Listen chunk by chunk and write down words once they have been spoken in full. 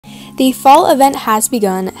The fall event has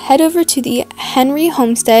begun. Head over to the Henry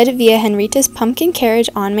homestead via Henrita's pumpkin carriage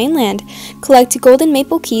on mainland. Collect golden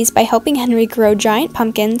maple keys by helping Henry grow giant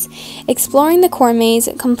pumpkins, exploring the corn maze,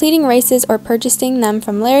 completing races, or purchasing them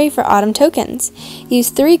from Larry for autumn tokens. Use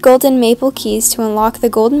 3 golden maple keys to unlock the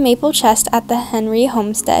golden maple chest at the Henry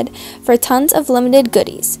homestead for tons of limited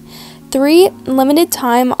goodies. 3 limited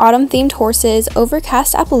time autumn themed horses,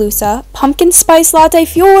 Overcast Appaloosa, Pumpkin Spice Latte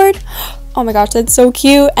Fjord. Oh my gosh, that's so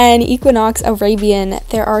cute. And Equinox Arabian.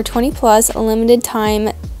 There are 20 plus limited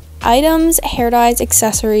time items, hair dyes,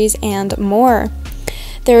 accessories, and more.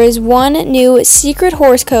 There is 1 new secret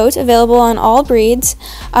horse coat available on all breeds.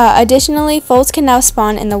 Additionally, foals can now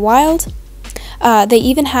spawn in the wild. They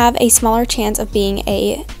even have a small chance of being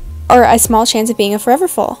a forever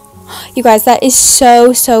foal. You guys, that is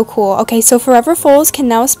so cool. Okay, so forever foals can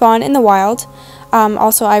now spawn in the wild.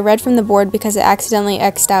 Also, I read from the board because it accidentally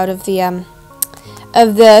X'd out of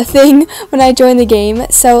the thing when I joined the game.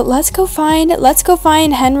 So let's go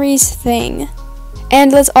find Henry's thing.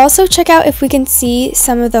 And let's also check out if we can see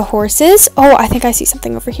some of the horses. Oh, I think I see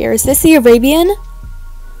something over here. Is this the Arabian?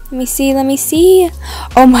 Let me see.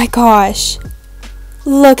 Oh my gosh.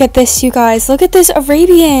 Look at this, you guys. Look at this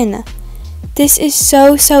Arabian. This is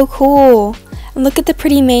so cool. And look at the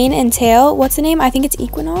pretty mane and tail. What's the name? I think it's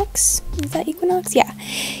Equinox. Is that Equinox? Yeah,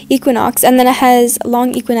 Equinox. And then it has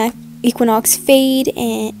long Equinox fade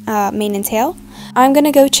and mane and tail. I'm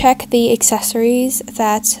gonna go check the accessories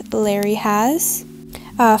that Larry has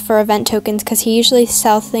for event tokens, because he usually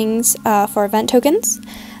sells things for event tokens.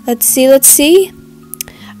 Let's see.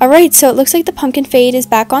 Alright, so it looks like the pumpkin fade is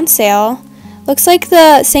back on sale. Looks like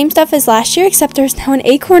the same stuff as last year, except there's now an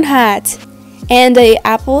acorn hat and a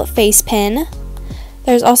apple face pin.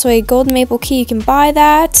 There's also a golden maple key, you can buy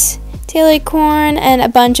that, tail acorn, and a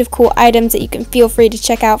bunch of cool items that you can feel free to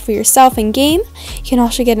check out for yourself in game. You can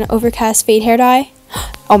also get an overcast fade hair dye.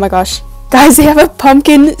 Oh my gosh, guys, they have a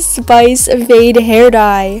pumpkin spice fade hair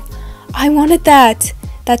dye. I wanted that.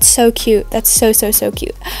 That's so cute. That's so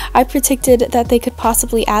cute. I predicted that they could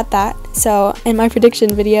possibly add that in my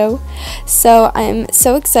prediction video. So I'm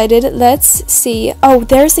so excited. Let's see. Oh,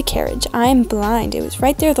 there's the carriage. I'm blind. It was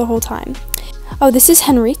right there the whole time. Oh, this is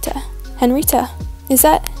Henrita. Is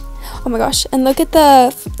that? Oh my gosh. And look at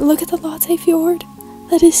the latte fjord.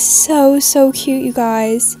 That is so cute, you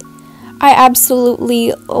guys. I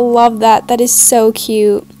absolutely love that. That is so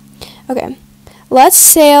cute. Okay. Let's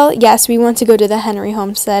sail. Yes, we want to go to the Henry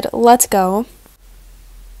homestead. Let's go.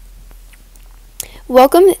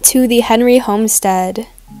 Welcome to the Henry homestead.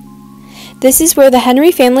 This is where the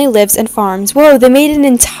Henry family lives and farms. Whoa, they made an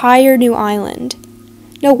entire new island.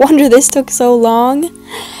 No wonder this took so long.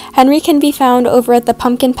 Henry can be found over at the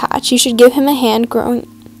pumpkin patch. You should give him a hand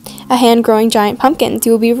growing giant pumpkins.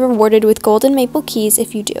 You will be rewarded with golden maple keys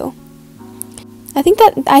if you do. I think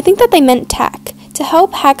that they meant tack. To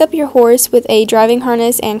help hack up your horse with a driving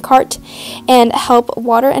harness and cart, and help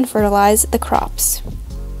water and fertilize the crops.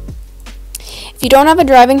 If you don't have a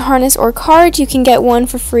driving harness or cart, you can get one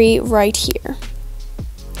for free right here.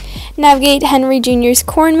 Navigate Henry Jr.'s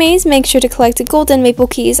corn maze. Make sure to collect golden maple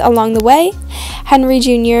keys along the way. Henry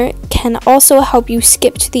Jr. can also help you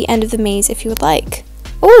skip to the end of the maze if you would like.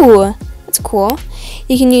 Ooh, that's cool.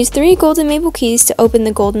 You can use 3 golden maple keys to open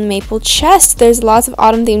the golden maple chest. There's lots of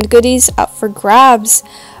autumn themed goodies up for grabs.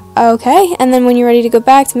 Okay, and then when you're ready to go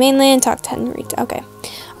back to mainland, talk to Henrita. Okay,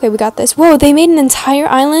 we got this. Whoa, they made an entire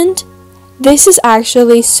island? This is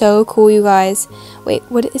actually so cool, you guys. Wait,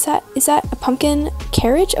 what is that? Is that a pumpkin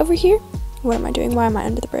carriage over here? What am I doing? Why am I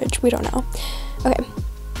under the bridge? We don't know. Okay,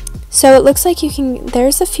 so it looks like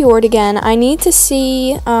there's the fjord again. I need to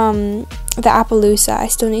see the Appaloosa. I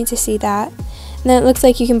still need to see that. And then it looks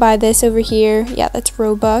like you can buy this over here. Yeah, that's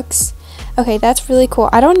Robux. Okay, that's really cool.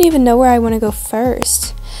 I don't even know where I want to go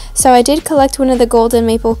first. So I did collect one of the golden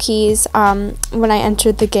maple keys when I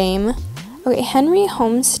entered the game. Okay, Henry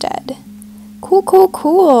Homestead.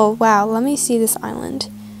 Cool. Wow, let me see this island.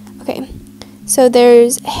 Okay, so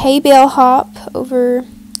there's hay bale hop over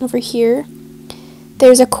here.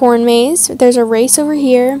 There's a corn maze. There's a race over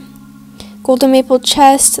here. Golden maple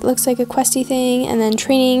chest. It looks like a questy thing. And then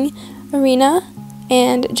training arena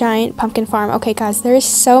and giant pumpkin farm. Okay, guys, there is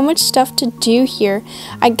so much stuff to do here.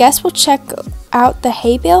 I guess we'll check out the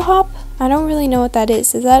hay bale hop. I don't really know what that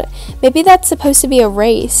is. Maybe that's supposed to be a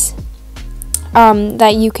race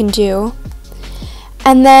that you can do.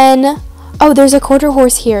 And then, oh, there's a quarter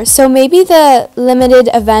horse here. So maybe the limited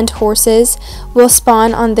event horses will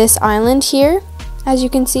spawn on this island here, as you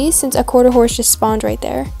can see, since a quarter horse just spawned right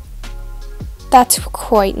there. That's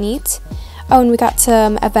quite neat. Oh, and we got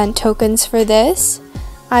some event tokens for this.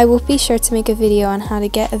 I will be sure to make a video on how to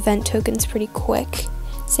get event tokens pretty quick.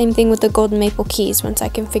 Same thing with the golden maple keys once I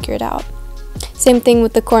can figure it out. Same thing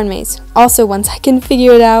with the corn maze, also once I can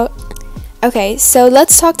figure it out. Okay, so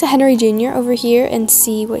let's talk to Henry Jr. over here and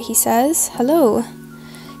see what he says. Hello.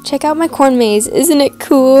 Check out my corn maze. Isn't it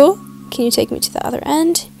cool? Can you take me to the other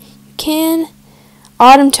end? You can.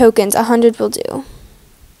 Autumn tokens, 100 will do.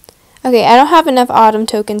 Okay, I don't have enough autumn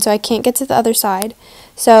tokens, so I can't get to the other side.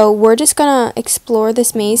 So we're just gonna explore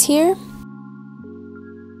this maze here.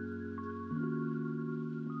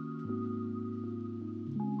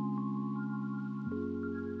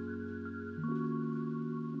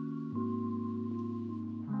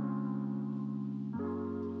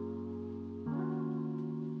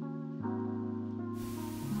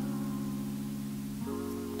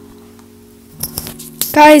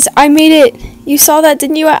 Guys, I made it! You saw that,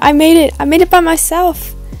 didn't you? I made it! I made it by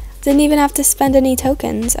myself! Didn't even have to spend any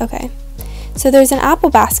tokens. Okay. So there's an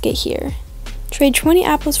apple basket here. Trade 20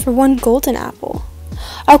 apples for 1 golden apple.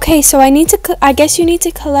 Okay, so I guess you need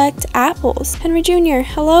to collect apples. Henry Jr.,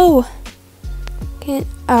 hello!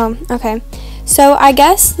 Okay. So I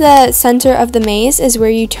guess the center of the maze is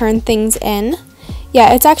where you turn things in.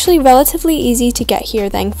 Yeah, it's actually relatively easy to get here,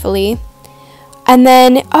 thankfully. And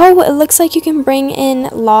then, oh, it looks like you can bring in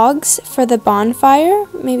logs for the bonfire.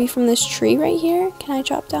 Maybe from this tree right here. Can I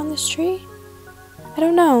chop down this tree? I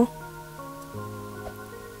don't know.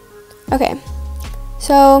 Okay.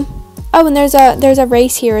 So, oh, and there's a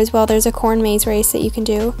race here as well. There's a corn maze race that you can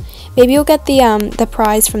do. Maybe you'll get the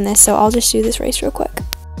prize from this, so I'll just do this race real quick.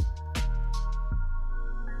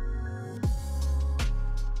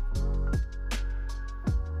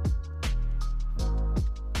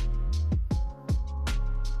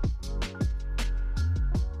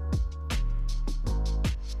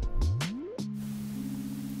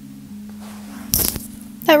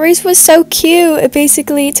 That race was so cute. It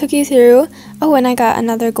basically took you through. Oh, and I got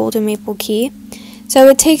another golden maple key. So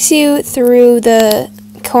it takes you through the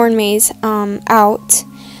corn maze out,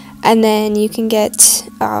 and then you can get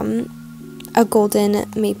a golden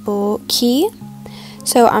maple key.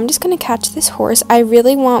 So I'm just gonna catch this horse. I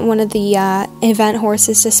really want one of the event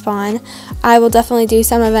horses to spawn. I will definitely do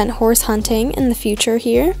some event horse hunting in the future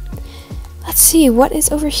here. Let's see what is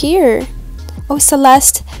over here. Oh,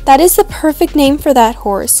 Celeste, that is the perfect name for that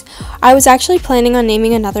horse. I was actually planning on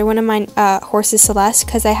naming another one of my horses Celeste,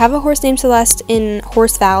 because I have a horse named Celeste in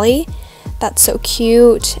Horse Valley. That's so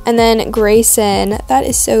cute. And then Grayson, that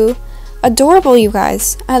is so adorable, you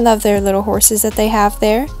guys. I love their little horses that they have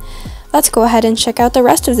there. Let's go ahead and check out the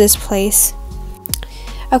rest of this place.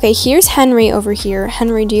 Okay, here's Henry over here.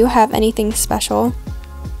 Henry, do you have anything special?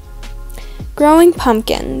 Growing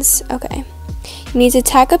pumpkins. Okay. You need to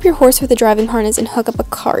tack up your horse with a driving harness and hook up a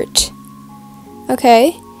cart.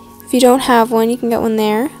 Okay. If you don't have one, you can get one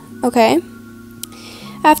there. Okay.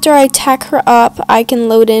 After I tack her up, I can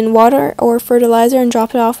load in water or fertilizer and drop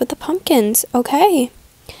it off with the pumpkins. Okay.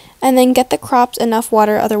 And then get the crops enough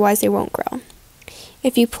water, otherwise they won't grow.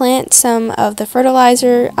 If you plant some of the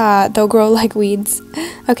fertilizer, they'll grow like weeds.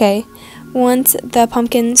 Okay. Once the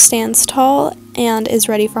pumpkin stands tall and is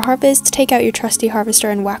ready for harvest, take out your trusty harvester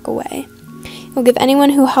and whack away. We'll give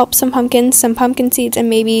anyone who helps some pumpkin seeds, and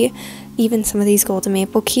maybe even some of these golden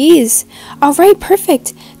maple keys. Alright,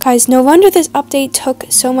 perfect. Guys, no wonder this update took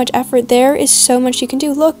so much effort. There is so much you can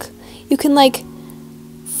do. Look, you can like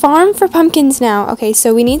farm for pumpkins now. Okay,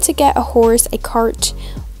 so we need to get a horse, a cart,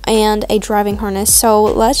 and a driving harness. So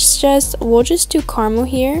we'll just do Carmel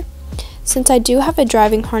here. Since I do have a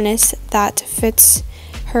driving harness that fits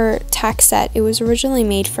her tack set, it was originally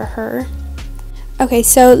made for her. Okay,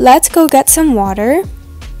 so let's go get some water.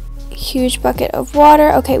 Huge bucket of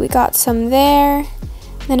water. Okay, we got some there.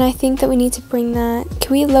 Then I think that we need to bring that.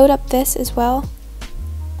 Can we load up this as well?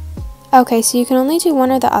 Okay, so you can only do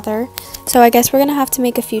one or the other. So I guess we're gonna have to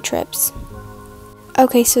make a few trips.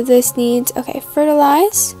 Okay, so this needs, okay,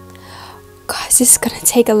 fertilize. Guys, this is gonna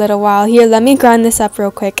take a little while. Here, let me grind this up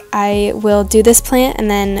real quick. I will do this plant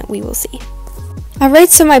and then we will see. Alright,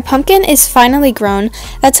 so my pumpkin is finally grown.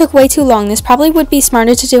 That took way too long. This probably would be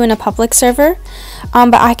smarter to do in a public server.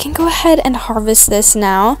 But I can go ahead and harvest this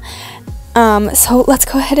now. So let's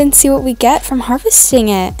go ahead and see what we get from harvesting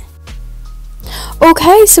it.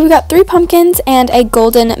 Okay, so we got 3 pumpkins and a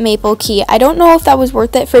golden maple key. I don't know if that was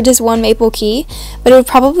worth it for just 1 maple key, but it would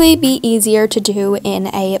probably be easier to do in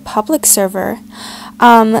a public server.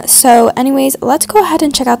 So anyways, let's go ahead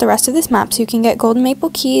and check out the rest of this map. So you can get golden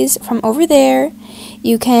maple keys from over there.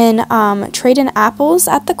 You can trade in apples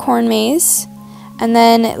at the corn maze. And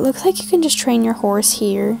then it looks like you can just train your horse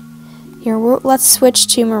here. Let's switch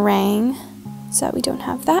to meringue so that we don't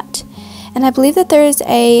have that. And I believe that there's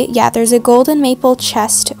a golden maple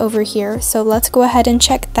chest over here. So let's go ahead and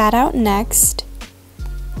check that out next.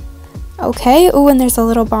 Okay, oh, and there's a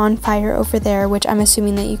little bonfire over there, which I'm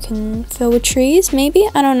assuming that you can fill with trees, maybe?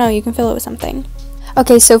 I don't know, you can fill it with something.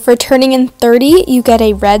 Okay, so for turning in 30, you get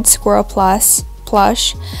a red squirrel plush.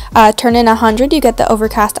 Turn in 100, you get the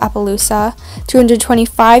overcast Appaloosa.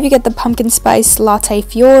 225, you get the pumpkin spice latte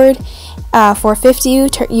fjord. 450,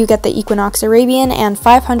 you get the equinox Arabian, and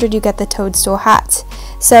 500, you get the toadstool hat.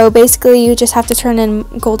 So basically, you just have to turn in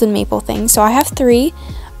golden maple things. So I have 3,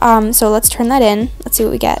 so let's turn that in. Let's see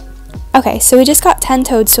what we get. Okay, so we just got 10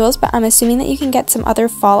 toadstools, but I'm assuming that you can get some other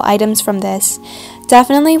fall items from this.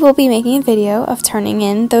 Definitely will be making a video of turning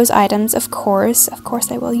in those items, of course. Of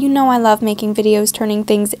course I will. You know I love making videos turning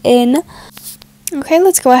things in. Okay,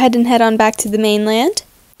 let's go ahead and head on back to the mainland.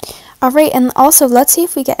 Alright, and also let's see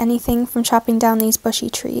if we get anything from chopping down these bushy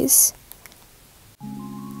trees.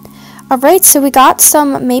 Alright, so we got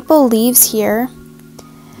some maple leaves here.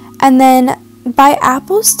 And then by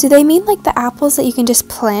apples, do they mean like the apples that you can just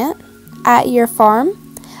plant at your farm?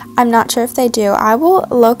 I'm not sure if they do. I will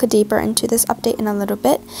look deeper into this update in a little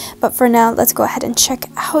bit, but for now, let's go ahead and check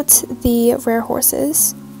out the rare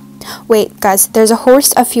horses. Wait, guys, there's a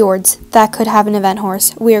horse of fjords that could have an event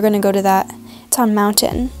horse. We are going to go to that. It's on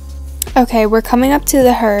mountain. Okay, we're coming up to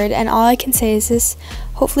the herd, and all I can say is this.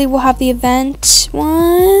 Hopefully we'll have the event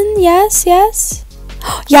one. Yes.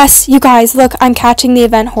 Yes, you guys, look, I'm catching the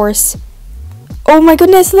event horse. Oh my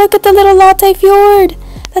goodness, look at the little latte fjord.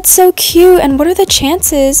 That's so cute. And what are the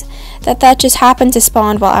chances that that just happened to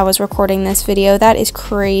spawn while I was recording this video? That is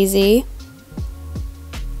crazy.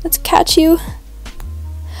 Let's catch you.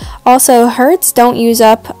 Also, herds don't use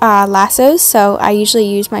up lassos, so I usually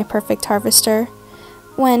use my perfect harvester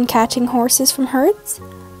when catching horses from herds.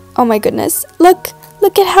 Oh my goodness. Look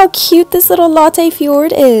at how cute this little latte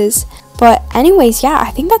fjord is. But anyways, yeah,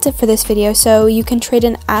 I think that's it for this video. So you can trade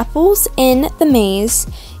in apples in the maze.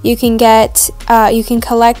 You can collect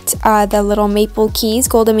the little maple keys,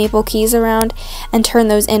 golden maple keys around, and turn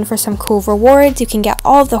those in for some cool rewards. You can get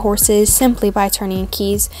all of the horses simply by turning in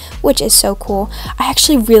keys, which is so cool. I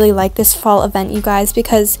actually really like this fall event, you guys,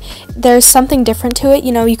 because there's something different to it.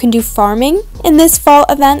 You know, you can do farming in this fall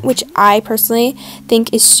event, which I personally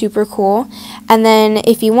think is super cool. And then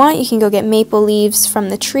if you want, you can go get maple leaves from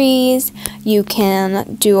the trees. You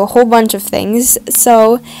can do a whole bunch of things.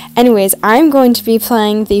 So anyways, I'm going to be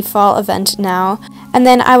playing the fall event now, and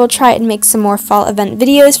then I will try and make some more fall event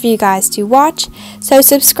videos for you guys to watch, so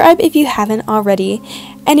subscribe if you haven't already.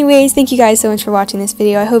 Anyways, thank you guys so much for watching this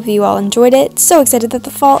video. I hope that you all enjoyed it. So excited that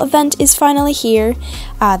the fall event is finally here.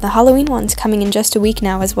 The Halloween one's coming in just a week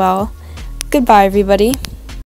now as well. Goodbye, everybody.